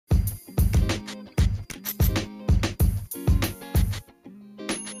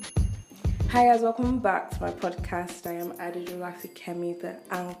Hi guys, welcome back to my podcast. I am Aderoju Oluwafikemi, the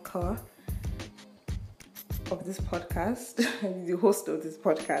anchor of this podcast, the host of this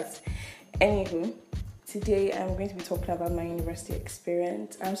podcast. Anywho, today I'm going to be talking about my university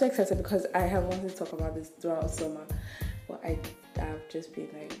experience. I'm so excited because I have wanted to talk about this throughout summer, but I've just been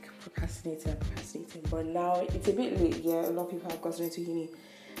procrastinating. But now it's a bit late. Yeah, a lot of people have gotten into uni.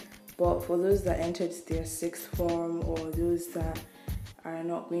 But for those that entered their sixth form or those that are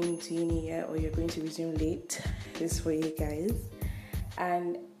not going to uni yet or you're going to resume late, this is for you guys.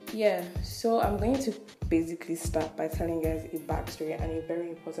 And yeah, so I'm going to basically start by telling you guys a backstory and a very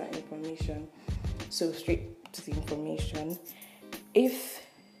important information. So straight to the information. If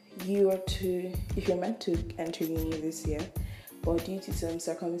you're meant to enter uni this year, but due to some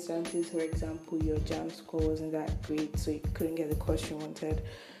circumstances, for example, your JAM score wasn't that great, so you couldn't get the course you wanted,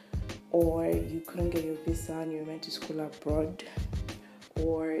 or you couldn't get your visa and you were meant to school abroad,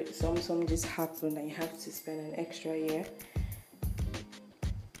 or something just happened and you have to spend an extra year.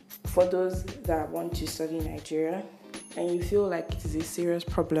 For those that want to study in Nigeria and you feel like it is a serious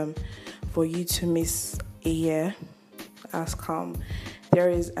problem for you to miss a year, as calm. There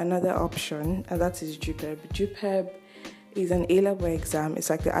is another option, and that is JUPEB. JUPEB is an A-level exam. It's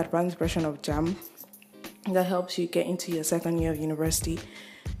like the advanced version of JAM that helps you get into your second year of university.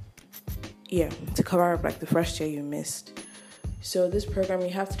 Yeah, to cover up the first year you missed. So this program, you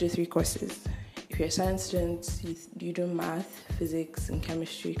have to do 3 courses. If you're a science student, you do math, physics, and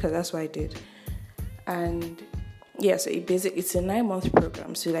chemistry, because that's what I did. And yeah, so it's a 9-month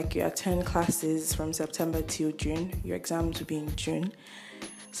program. So you attend classes from September till June. Your exams will be in June.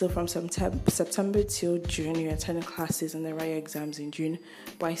 So from September till June, you attend classes and then write your exams in June.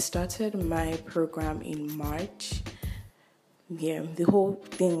 But I started my program in March. Yeah, the whole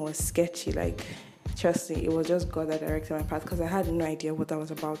thing was sketchy. Trust me, it was just God that directed my path because I had no idea what that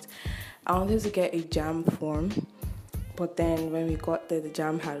was about. I wanted to get a JAM form, but then when we got there, the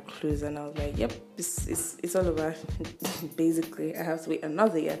JAM had closed, and I was like, "Yep, it's all over." Basically, I have to wait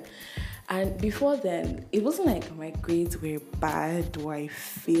another year. And before then, it wasn't like my grades were bad or I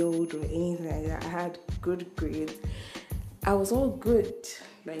failed or anything like that. I had good grades. I was all good.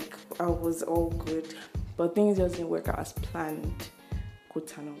 But things just didn't work out as planned,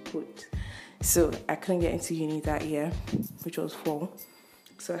 quote unquote. So I couldn't get into uni that year, which was fall.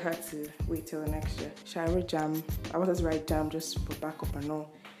 So I had to wait till the next year. So I wrote JAM. I wanted to write JAM just for backup and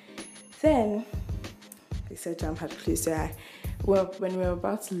all. Then they said JAM had closed. So when we were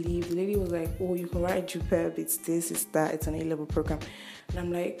about to leave, the lady was like, "Oh, you can write JUPEB. It's this, it's that. It's an A-level program." And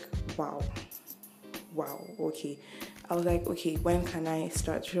I'm like, wow, okay. I was like, okay, when can I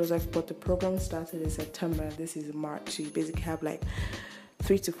start? She was like, but the program started in September. This is March. So you basically have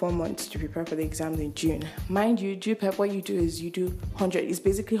 3 to 4 months to prepare for the exams in June. Mind you, JUPEB, what you do is you do 100. It's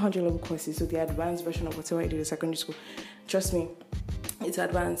basically 100 level courses. So the advanced version of whatever I did in secondary school. Trust me, it's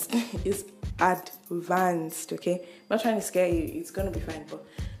advanced. It's advanced, okay? I'm not trying to scare you. It's going to be fine. But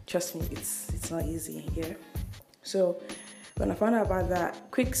trust me, it's not easy, yeah? So when I found out about that,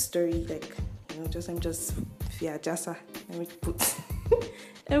 quick story, I'm just jasa. Let me put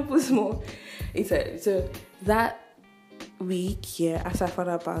more. So that week, yeah, after I found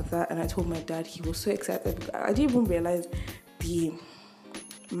out about that and I told my dad, he was so excited because I didn't even realize the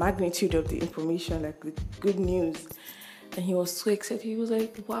magnitude of the information, the good news. And he was so excited. He was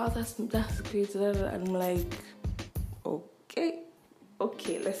like, wow, that's great. And I'm like,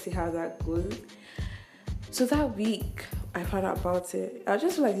 okay, let's see how that goes. So that week, I found out about it. I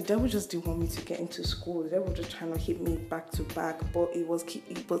just feel like the devil just didn't want me to get into school. The devil was just trying to hit me back to back, but the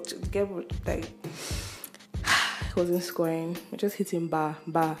devil he wasn't scoring. He just hitting bar,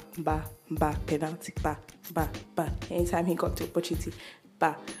 penalty, bar. Anytime he got the opportunity,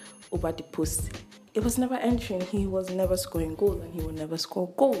 over the post. It was never entering. He was never scoring goals, and he would never score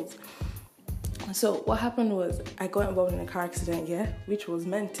goals. So what happened was I got involved in a car accident, which was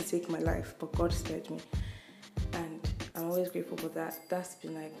meant to take my life, but God spared me. And I'm always grateful for that. That's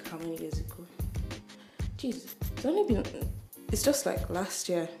been how many years ago? Jeez, it's just last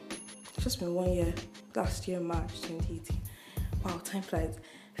year. It's just been 1 year. Last year, March 2018. Wow, time flies.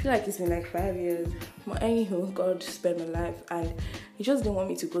 I feel like it's been 5 years. But anywho, God spared my life, and He just didn't want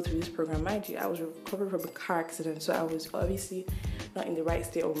me to go through this program. Mind you, I was recovering from a car accident, so I was obviously not in the right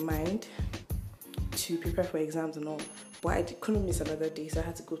state of mind to prepare for exams and all. But I couldn't miss another day, so I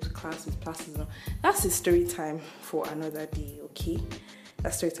had to go to classes and all. That's a story time for another day, okay?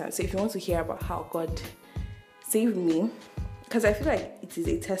 That's story time. So if you want to hear about how God saved me, because I feel like it is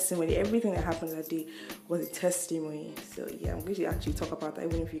a testimony. Everything that happened that day was a testimony. So yeah, I'm going to actually talk about that,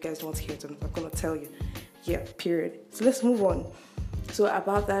 even if you guys don't want to hear it. I'm going to tell you. Yeah, period. So let's move on. So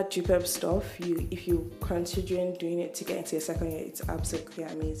about that GPEP stuff, if you're considering doing it to get into your second year, it's absolutely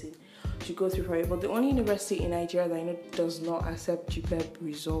amazing. You should go through for it. But the only university in Nigeria that I know does not accept GPEP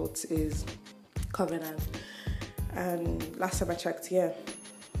results is Covenant. And last time I checked, I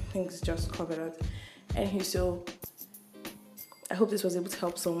think it's just Covenant. And so I hope this was able to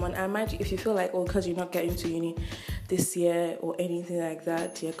help someone. And mind you, if you feel like, because you're not getting to uni this year or anything like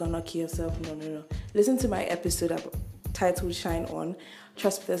that, you're gonna kill yourself. No. Listen to my episode titled Shine On.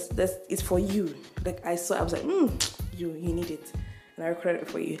 Trust me, this it's for you. Like I was like, you need it. And I recorded it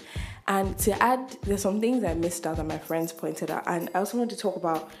for you. And to add, there's some things I missed out that my friends pointed out. And I also want to talk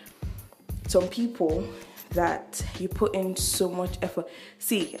about some people that you put in so much effort.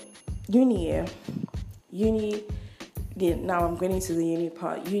 See, uni, now I'm going into the uni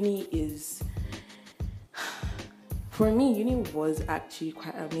part. Uni is, for me, uni was actually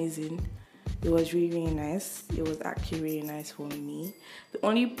quite amazing. It was really, really nice. It was actually really nice for me. The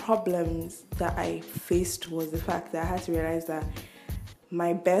only problems that I faced was the fact that I had to realize that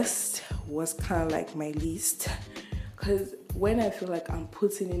my best was kind of like my least. Because when I feel like I'm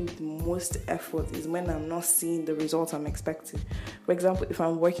putting in the most effort is when I'm not seeing the results I'm expecting. For example, if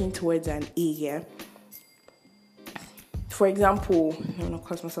I'm working towards an A, for example, I'm not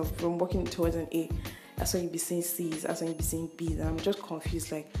cause myself, if I'm working towards an A, that's when you'll be seeing C's, that's when you'll be seeing B's, and I'm just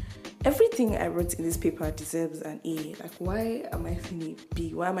confused, like, everything I wrote in this paper deserves an A. Like, why am I seeing a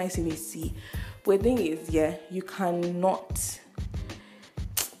B? Why am I seeing a C? But the thing is, you cannot,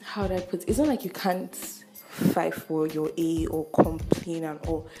 how do I put it? It's not like you can't fight for your A or complain and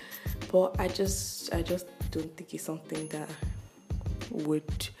all. But I just don't think it's something that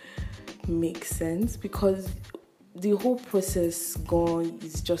would make sense, because the whole process gone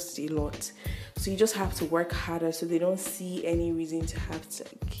is just a lot. So you just have to work harder, so they don't see any reason to have to,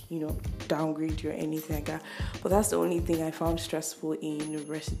 downgrade you or anything like that. But that's the only thing I found stressful in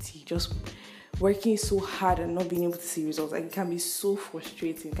university. Just working so hard and not being able to see results. Like, it can be so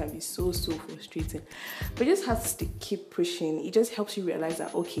frustrating. It can be so frustrating. But you just have to keep pushing. It just helps you realize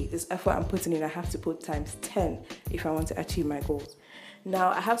that, okay, this effort I'm putting in, I have to put times 10 if I want to achieve my goals.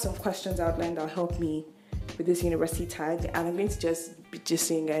 Now, I have some questions outlined that will help me with this university tag, and I'm going to just be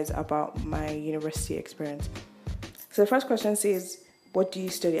saying guys about my university experience. So the first question says, what do you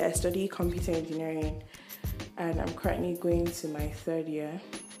study? I study computer engineering, and I'm currently going to my third year.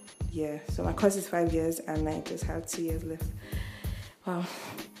 So my course is 5 years, and I just have 2 years left. Wow.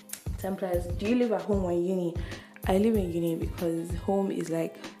 Templars, do you live at home or uni? I live in uni because home is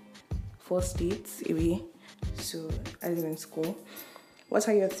like 4 states away, so I live in school. What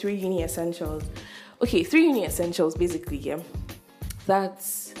are your 3 uni essentials? Okay, 3 uni essentials, basically,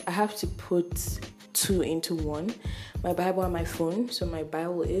 That's, I have to put 2 into 1. My Bible and my phone. So my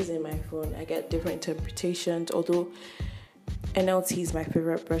Bible is in my phone. I get different interpretations, although NLT is my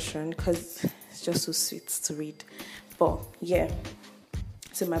favorite version because it's just so sweet to read. But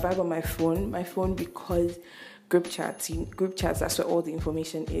so my Bible, my phone because group chats, that's where all the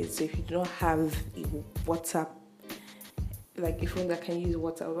information is. So if you do not have a WhatsApp, like a phone that can use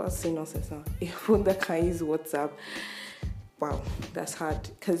WhatsApp, I was saying nonsense now. A phone that can use WhatsApp, wow, that's hard,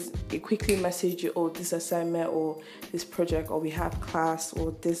 because it quickly message you, this assignment or this project, or we have class,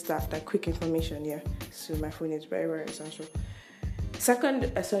 or this, that quick information, So my phone is very, very essential. Second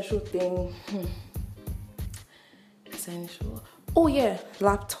essential thing,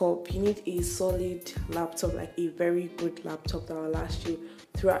 laptop. You need a solid laptop, like a very good laptop that will last you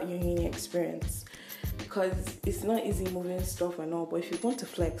throughout your uni experience. Because it's not easy moving stuff and all, but if you want to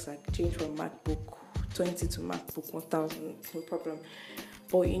flex, like change from MacBook 20 to MacBook 1000, no problem.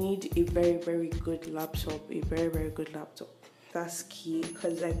 But you need a very, very good laptop, That's key,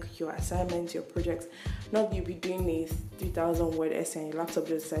 because like your assignments, your projects, not you'll be doing a 3,000 word essay and your laptop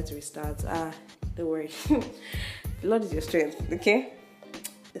just decides to restart. Don't worry. The Lord is your strength, okay?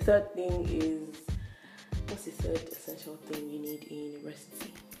 The third thing is, what's the third essential thing you need in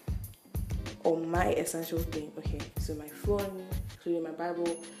university? Or my essential thing, okay? So my phone, including my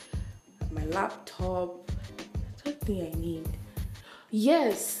Bible, my laptop. The third thing I need.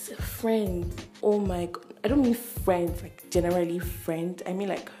 Yes, friends. Oh my God. I don't mean friends, like generally friends. I mean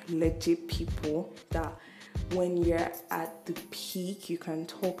like legit people that when you're at the peak, you can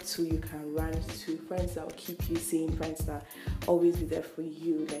talk to, you can run to, friends that will keep you sane, friends that always be there for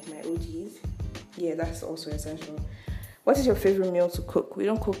you, like my OGs. Yeah, that's also essential. What is your favorite meal to cook? We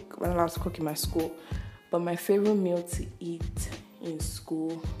don't cook, we're not allowed to cook in my school, but my favorite meal to eat in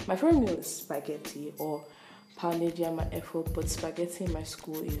school, my favorite meal is spaghetti or pounded yam and effort, but spaghetti in my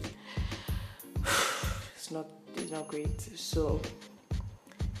school is it's not great. So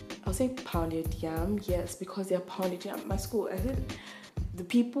I'll say pounded yam, yes, because they're pounded yam. My school, I said, the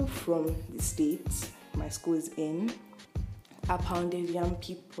people from the states my school is in are pounded yam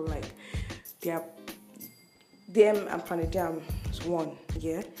people. Like, they are them and pounded yam is one,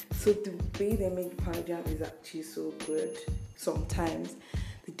 yeah. So the way they make pounded yam is actually so good. Sometimes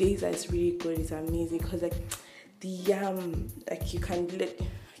the days that it's really good is amazing because like the yam, like you can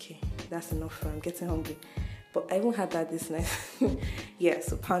okay, that's enough. I'm getting hungry, but I haven't had that this night. Yeah,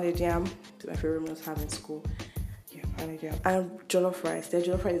 so pounded yam is my favorite meal to have in school. Yeah, pounded yam and jollof rice. Their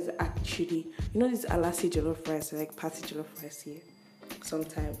jollof rice is actually, you know, this Alasi jollof rice, like party jollof rice here.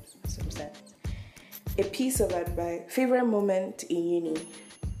 Sometimes. A piece of advice. Favorite moment in uni.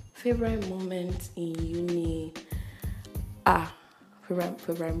 Favorite moment in uni. Favorite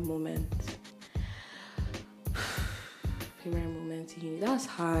moment. Favorite moment in uni. That's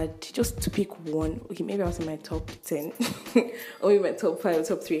hard. Just to pick one. Okay, maybe I was in my top 10. Or maybe my top 5 or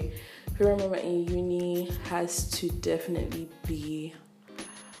top 3. Favorite moment in uni has to definitely be...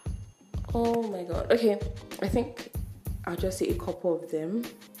 Oh my god. Okay, I think I'll just say a couple of them.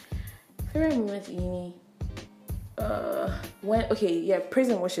 Favorite moment in uni, praise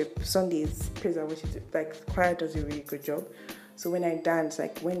and worship, Sundays, praise and worship, like, choir does a really good job. So when I dance,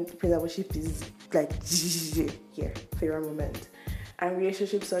 like, when praise and worship is, like, yeah, favorite moment. And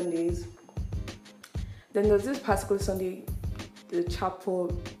relationship Sundays, then there's this particular Sunday, the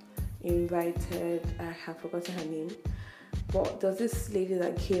chapel invited, I have forgotten her name, but there's this lady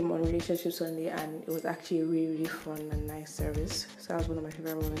that came on Relationship Sunday and it was actually a really, really fun and nice service. So that was one of my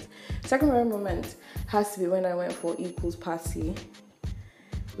favorite moments. Second favorite moment has to be when I went for equals party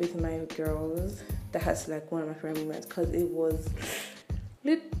with my girls. That has like one of my favorite moments because it was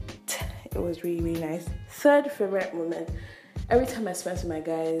lit. It was really, really nice. Third favorite moment, every time I spent with my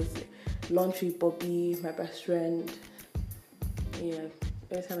guys, lunch with Bobby, my best friend, yeah.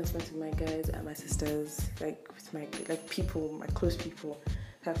 Every time I spent with my guys and my sisters, like with my people, my close people,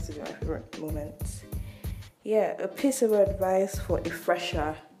 has to be my favorite moment. Yeah, a piece of advice for a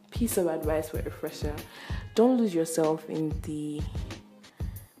fresher. Don't lose yourself in the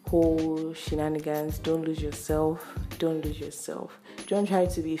whole shenanigans. Don't lose yourself. Don't try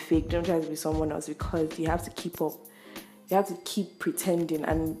to be fake. Don't try to be someone else because you have to keep up. You have to keep pretending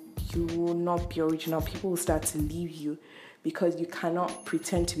and you will not be original. People will start to leave you. Because you cannot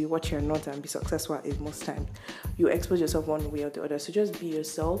pretend to be what you're not and be successful at it most times. You expose yourself one way or the other. So just be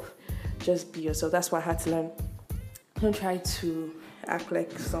yourself. That's what I had to learn. Don't try to act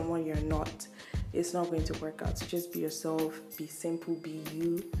like someone you're not. It's not going to work out. So just be yourself. Be simple. Be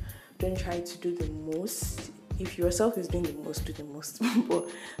you. Don't try to do the most. If yourself is doing the most, do the most. But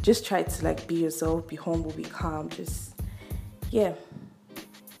just try to like be yourself. Be humble. Be calm. Yeah.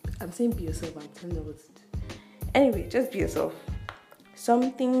 I'm saying be yourself. I'm telling you what to do. Anyway, just be yourself.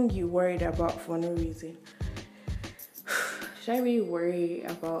 Something you worried about for no reason. Should I really worry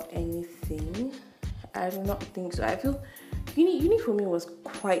about anything? I do not think so. I feel uni for me was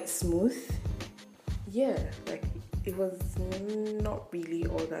quite smooth. Yeah, like it was not really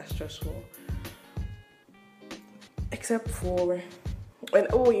all that stressful. Except for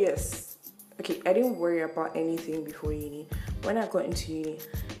okay, I didn't worry about anything before uni. When I got into uni,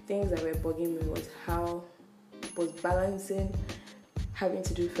 things that were bugging me was balancing having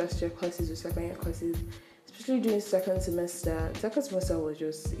to do first year courses with second year courses, especially during second semester. Second semester was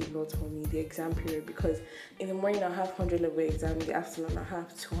just a lot for me, the exam period, because in the morning I have 100 level exam, in the afternoon I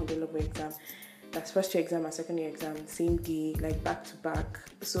have 200 level exam. That's first year exam and second year exam, same day, like back to back.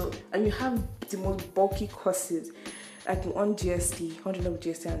 So, and you have the most bulky courses, like one GST, 100 level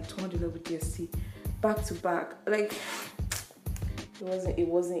GST and 200 level GST, back to back. Like, it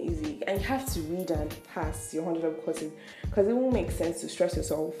wasn't easy, and you have to read and pass your 100 level courses because it won't make sense to stress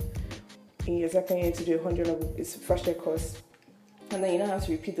yourself in your second year to do 100 level. It's first year course, and then you don't have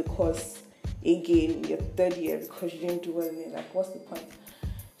to repeat the course again in your third year because you didn't do well in it. Like, what's the point?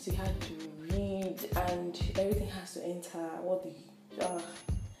 So you had to read, and everything has to enter. It was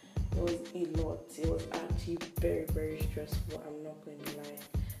a lot. It was actually very, very stressful. I'm not going to lie,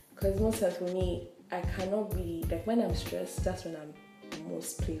 because most times for me, I cannot really, like, when I'm stressed, that's when I'm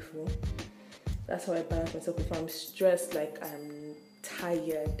most playful. That's how I balance myself. If I'm stressed, like I'm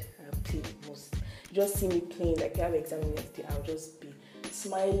tired, I play most. You just see me playing, like you have an exam next day, I'll just be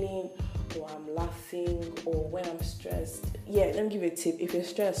smiling or I'm laughing, or when I'm stressed. Yeah, let me give you a tip. If you're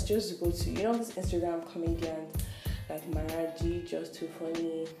stressed, just go to, this Instagram comedians like Maraji, Just Too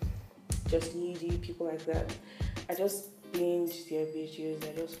Funny, Just Needy, people like that. I just binge their videos,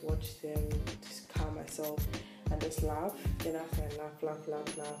 I just watch them, just calm myself and just laugh. Then after I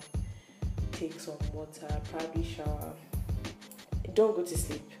laugh, take some water, probably shower. Don't go to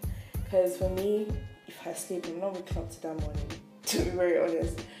sleep. Because for me, if I sleep, I'm not waking up to that morning, to be very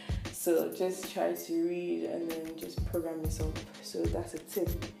honest. So just try to read and then just program yourself. So that's a tip.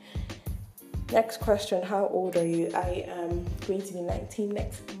 Next question, how old are you? I am going to be 19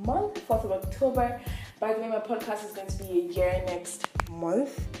 next month, 4th of October. By the way, my podcast is going to be a year next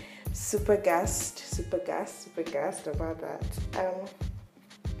month. Super gassed about that.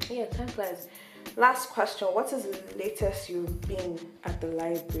 Yeah, time flies. Last question, what is the latest you've been at the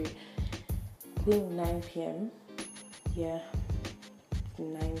library? I think 9 p.m. Yeah,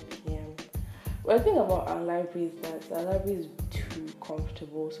 9 p.m. Well, the thing about our library is that our library is too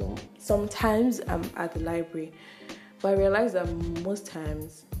comfortable. So sometimes I'm at the library, but I realize that most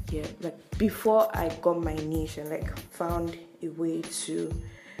times, yeah, like before I got my niche and like found a way to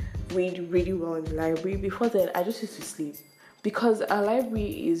read really well in the library, before then I just used to sleep. Because our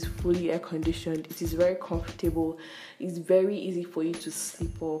library is fully air conditioned, it is very comfortable, it's very easy for you to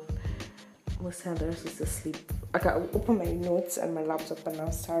sleep off. Most times I just used to sleep. I can open my notes and my laptop and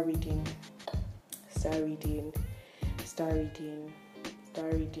I'll start reading.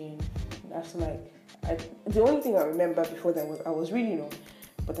 That's like, the only thing I remember before then was I was reading,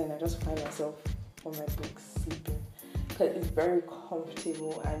 but then I just find myself on my books sleeping. Because it's very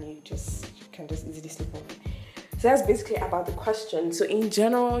comfortable and you can just easily sleep off. So that's basically about the question. So in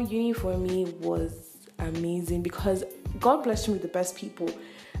general, uni for me was amazing because God blessed me with the best people.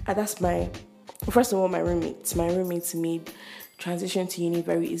 And that's first of all, my roommates. My roommates made transition to uni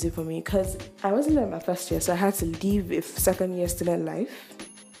very easy for me because I wasn't there in my first year. So I had to leave a second year student life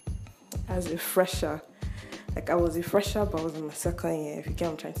as a fresher. Like I was a fresher, but I was in my second year, if you get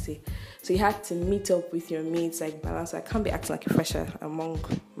what I'm trying to say. So you had to meet up with your mates, like balance. So I can't be acting like a fresher among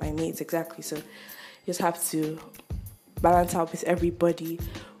my mates, exactly. So you just have to balance out with everybody.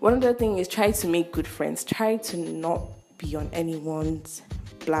 One other thing is try to make good friends. Try to not be on anyone's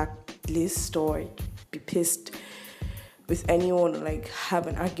blacklist or be pissed with anyone, like have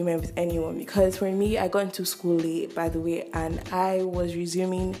an argument with anyone. Because for me, I got into school late, by the way, and I was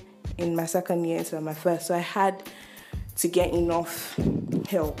resuming in my second year instead of my first. So I had to get enough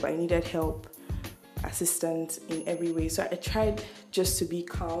help. I needed help, assistance in every way. So I tried just to be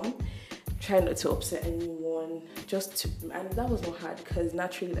calm. Try not to upset anyone, and that was not hard because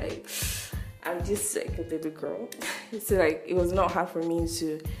naturally, like, I'm just like a baby girl. So like, it was not hard for me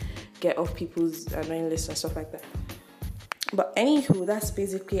to get off people's annoying lists and stuff like that. But anywho, that's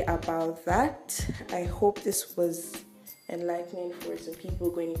basically about that. I hope this was enlightening for some people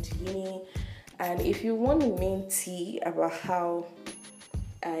going into uni. And if you want the main tea about how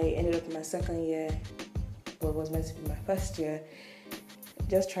I ended up in my second year, what was meant to be my first year,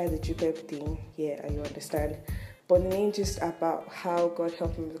 just try the GPEP thing, yeah, and you understand. But the main gist about how God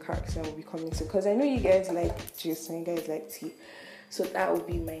helped me with the character will be coming soon. Because I know you guys like gist and you guys like tea. So that will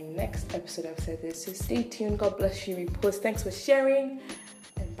be my next episode. I've said this. So stay tuned. God bless you. Repost. Thanks for sharing.